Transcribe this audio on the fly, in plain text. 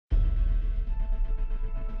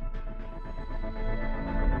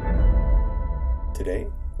Today,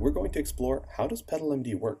 we're going to explore how does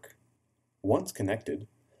PetalMD work. Once connected,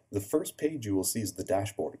 the first page you will see is the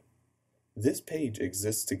dashboard. This page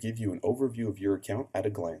exists to give you an overview of your account at a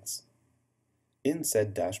glance. In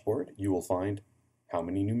said dashboard, you will find how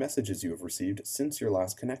many new messages you have received since your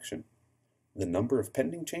last connection, the number of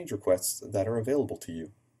pending change requests that are available to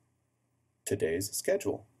you, today's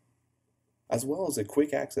schedule, as well as a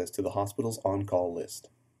quick access to the hospital's on-call list.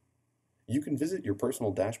 You can visit your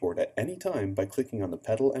personal dashboard at any time by clicking on the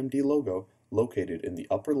PetalMD logo located in the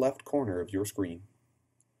upper left corner of your screen.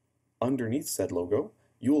 Underneath said logo,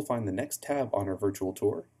 you will find the next tab on our virtual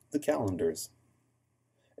tour, the calendars.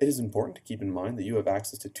 It is important to keep in mind that you have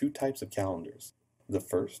access to two types of calendars. The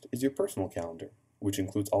first is your personal calendar, which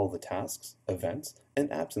includes all the tasks, events,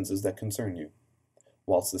 and absences that concern you,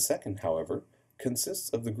 whilst the second, however, consists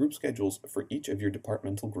of the group schedules for each of your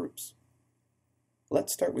departmental groups.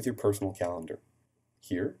 Let's start with your personal calendar.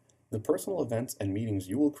 Here, the personal events and meetings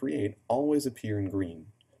you will create always appear in green,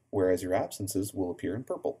 whereas your absences will appear in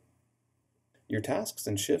purple. Your tasks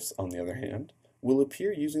and shifts, on the other hand, will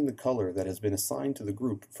appear using the color that has been assigned to the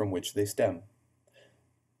group from which they stem.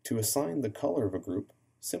 To assign the color of a group,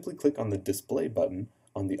 simply click on the Display button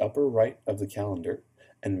on the upper right of the calendar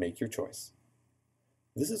and make your choice.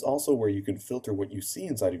 This is also where you can filter what you see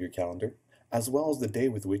inside of your calendar, as well as the day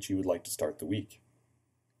with which you would like to start the week.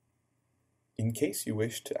 In case you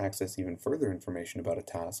wish to access even further information about a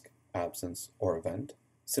task, absence, or event,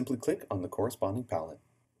 simply click on the corresponding palette.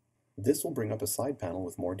 This will bring up a side panel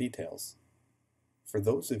with more details. For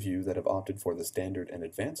those of you that have opted for the standard and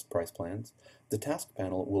advanced price plans, the task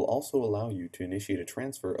panel will also allow you to initiate a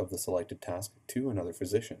transfer of the selected task to another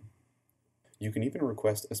physician. You can even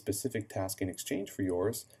request a specific task in exchange for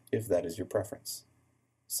yours if that is your preference.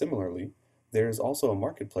 Similarly, there is also a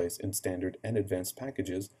marketplace in standard and advanced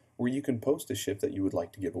packages where you can post a shift that you would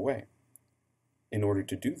like to give away. In order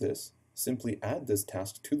to do this, simply add this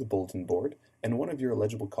task to the bulletin board and one of your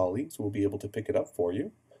eligible colleagues will be able to pick it up for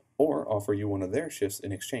you or offer you one of their shifts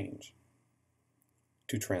in exchange.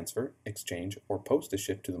 To transfer, exchange, or post a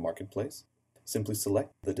shift to the marketplace, simply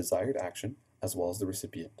select the desired action as well as the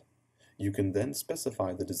recipient. You can then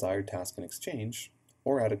specify the desired task in exchange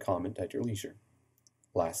or add a comment at your leisure.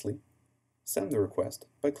 Lastly, send the request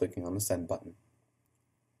by clicking on the Send button.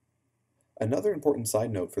 Another important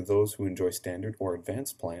side note for those who enjoy standard or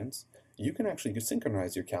advanced plans, you can actually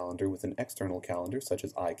synchronize your calendar with an external calendar such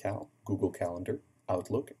as iCal, Google Calendar,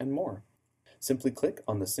 Outlook, and more. Simply click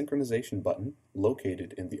on the synchronization button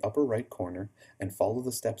located in the upper right corner and follow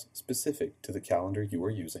the steps specific to the calendar you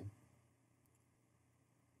are using.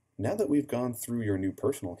 Now that we've gone through your new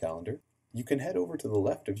personal calendar, you can head over to the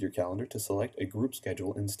left of your calendar to select a group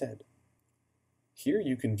schedule instead. Here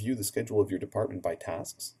you can view the schedule of your department by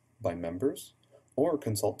tasks, by members, or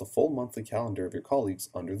consult the full monthly calendar of your colleagues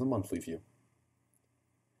under the monthly view.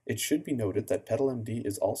 It should be noted that PetalMD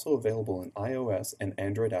is also available in iOS and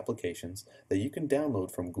Android applications that you can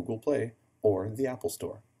download from Google Play or the Apple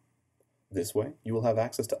Store. This way, you will have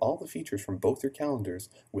access to all the features from both your calendars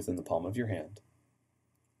within the palm of your hand.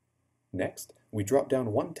 Next, we drop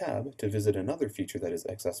down one tab to visit another feature that is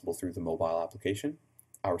accessible through the mobile application,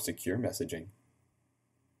 our secure messaging.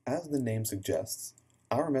 As the name suggests,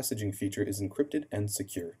 our messaging feature is encrypted and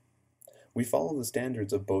secure. We follow the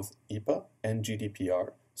standards of both EPA and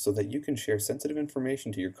GDPR so that you can share sensitive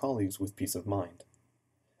information to your colleagues with peace of mind.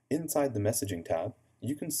 Inside the Messaging tab,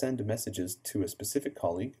 you can send messages to a specific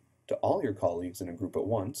colleague, to all your colleagues in a group at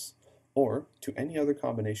once, or to any other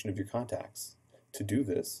combination of your contacts. To do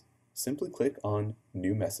this, simply click on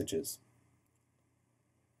New Messages.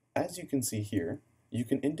 As you can see here, you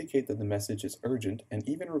can indicate that the message is urgent and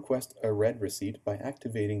even request a read receipt by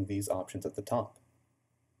activating these options at the top.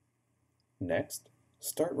 Next,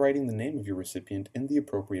 start writing the name of your recipient in the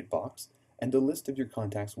appropriate box and a list of your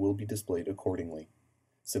contacts will be displayed accordingly.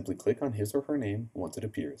 Simply click on his or her name once it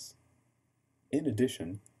appears. In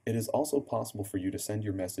addition, it is also possible for you to send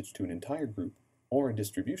your message to an entire group or a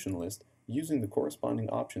distribution list using the corresponding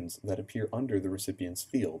options that appear under the recipient's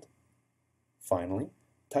field. Finally,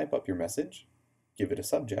 type up your message, give it a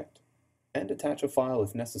subject, and attach a file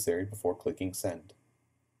if necessary before clicking Send.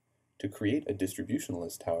 To create a distribution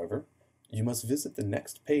list, however, you must visit the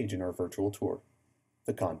next page in our virtual tour,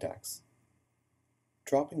 the Contacts.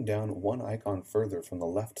 Dropping down one icon further from the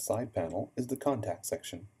left side panel is the Contact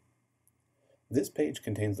section. This page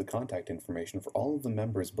contains the contact information for all of the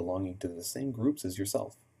members belonging to the same groups as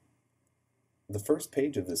yourself. The first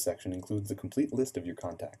page of this section includes the complete list of your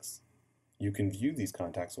contacts. You can view these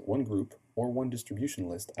contacts one group or one distribution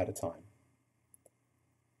list at a time.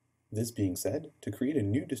 This being said, to create a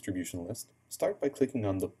new distribution list, start by clicking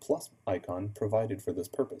on the plus icon provided for this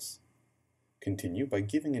purpose. Continue by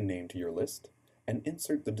giving a name to your list, and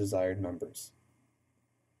insert the desired members.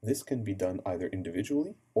 This can be done either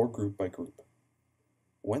individually or group by group.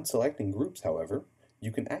 When selecting groups, however,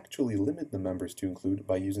 you can actually limit the members to include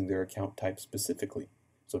by using their account type specifically,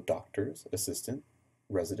 so doctors, assistant,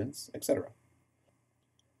 residents, etc.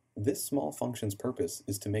 This small function's purpose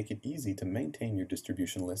is to make it easy to maintain your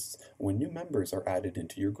distribution lists when new members are added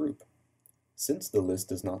into your group. Since the list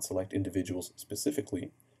does not select individuals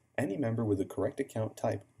specifically, any member with the correct account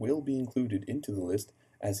type will be included into the list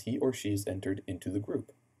as he or she is entered into the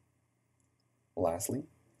group. Lastly,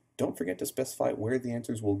 don't forget to specify where the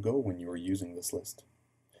answers will go when you are using this list.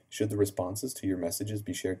 Should the responses to your messages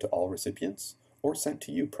be shared to all recipients or sent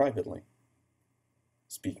to you privately?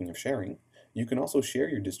 Speaking of sharing, you can also share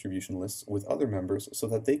your distribution lists with other members so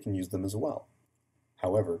that they can use them as well.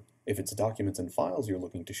 However, if it's documents and files you're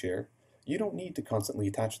looking to share, you don't need to constantly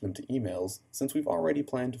attach them to emails since we've already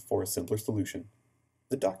planned for a simpler solution,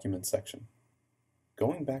 the Documents section.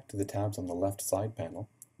 Going back to the tabs on the left side panel,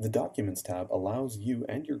 the Documents tab allows you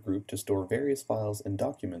and your group to store various files and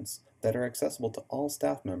documents that are accessible to all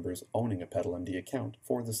staff members owning a PetalMD account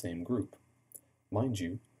for the same group. Mind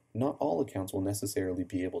you, not all accounts will necessarily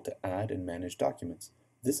be able to add and manage documents.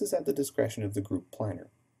 This is at the discretion of the group planner.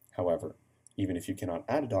 However, even if you cannot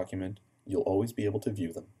add a document, you'll always be able to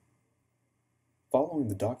view them. Following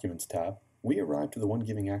the Documents tab, we arrive to the one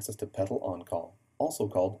giving access to Petal OnCall, also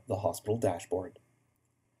called the Hospital Dashboard.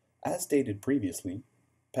 As stated previously,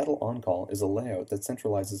 Petal OnCall is a layout that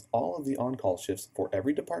centralizes all of the on-call shifts for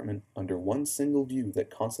every department under one single view that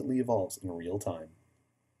constantly evolves in real time.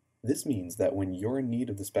 This means that when you're in need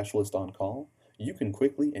of the specialist on call, you can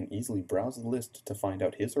quickly and easily browse the list to find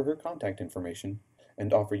out his or her contact information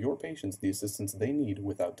and offer your patients the assistance they need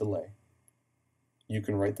without delay. You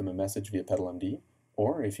can write them a message via PetalMD,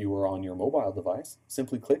 or if you are on your mobile device,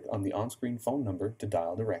 simply click on the on-screen phone number to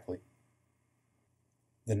dial directly.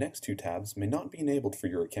 The next two tabs may not be enabled for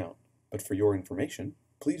your account, but for your information,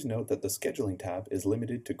 please note that the Scheduling tab is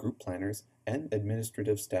limited to group planners and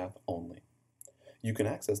administrative staff only. You can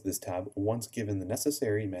access this tab once given the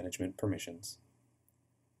necessary management permissions.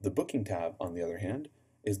 The Booking tab, on the other hand,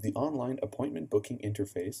 is the online appointment booking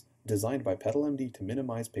interface designed by PetalMD to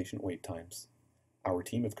minimize patient wait times. Our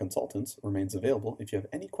team of consultants remains available if you have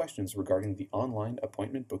any questions regarding the online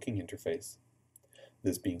appointment booking interface.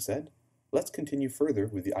 This being said, let's continue further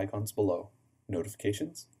with the icons below,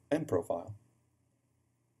 Notifications and Profile.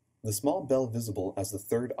 The small bell visible as the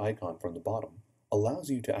third icon from the bottom allows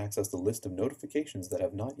you to access the list of notifications that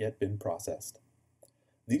have not yet been processed.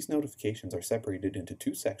 These notifications are separated into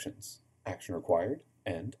two sections, Action Required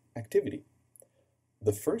and Activity.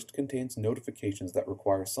 The first contains notifications that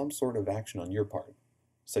require some sort of action on your part,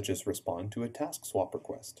 such as respond to a task swap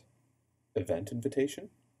request, event invitation,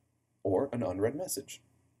 or an unread message.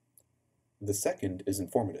 The second is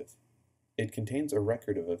informative. It contains a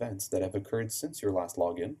record of events that have occurred since your last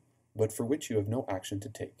login, but for which you have no action to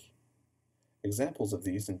take. Examples of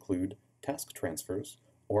these include task transfers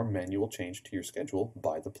or manual change to your schedule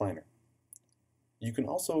by the planner. You can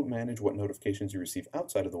also manage what notifications you receive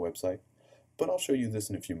outside of the website, but I'll show you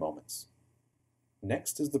this in a few moments.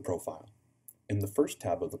 Next is the profile. In the first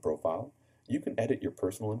tab of the profile, you can edit your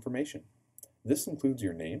personal information. This includes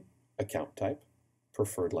your name, account type,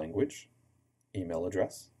 preferred language, email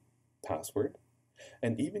address, password,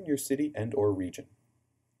 and even your city and/or region.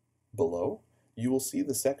 Below, you will see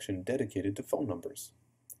the section dedicated to phone numbers.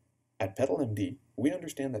 At PetalMD, we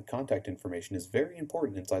understand that contact information is very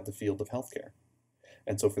important inside the field of healthcare.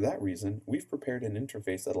 And so for that reason, we've prepared an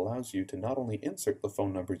interface that allows you to not only insert the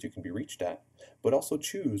phone numbers you can be reached at, but also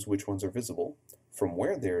choose which ones are visible, from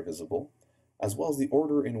where they are visible, as well as the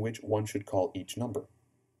order in which one should call each number.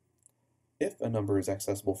 If a number is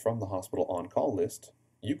accessible from the hospital on-call list,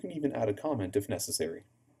 you can even add a comment if necessary.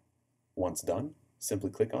 Once done, simply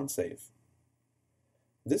click on Save.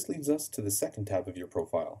 This leads us to the second tab of your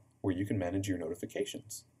profile, where you can manage your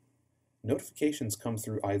notifications. Notifications come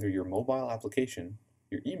through either your mobile application,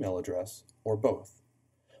 your email address, or both.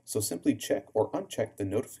 So simply check or uncheck the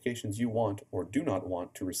notifications you want or do not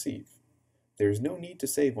want to receive. There is no need to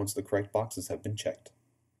save once the correct boxes have been checked.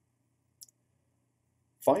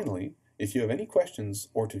 Finally, if you have any questions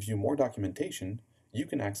or to view more documentation, you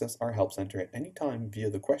can access our Help Center at any time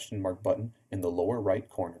via the question mark button in the lower right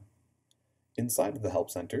corner. Inside of the Help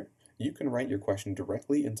Center, you can write your question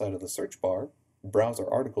directly inside of the search bar, browse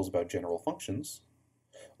our articles about general functions,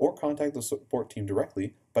 or contact the support team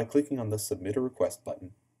directly by clicking on the Submit a Request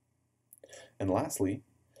button. And lastly,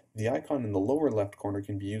 The icon in the lower left corner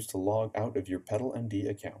can be used to log out of your PetalMD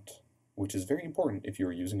account, which is very important if you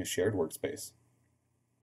are using a shared workspace.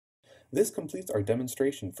 This completes our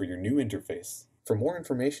demonstration for your new interface. For more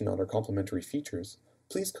information on our complementary features,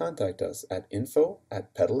 please contact us at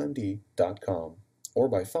info@petalmd.com or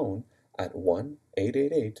by phone at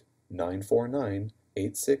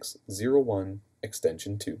 1-888-949-8601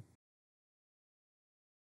 extension 2.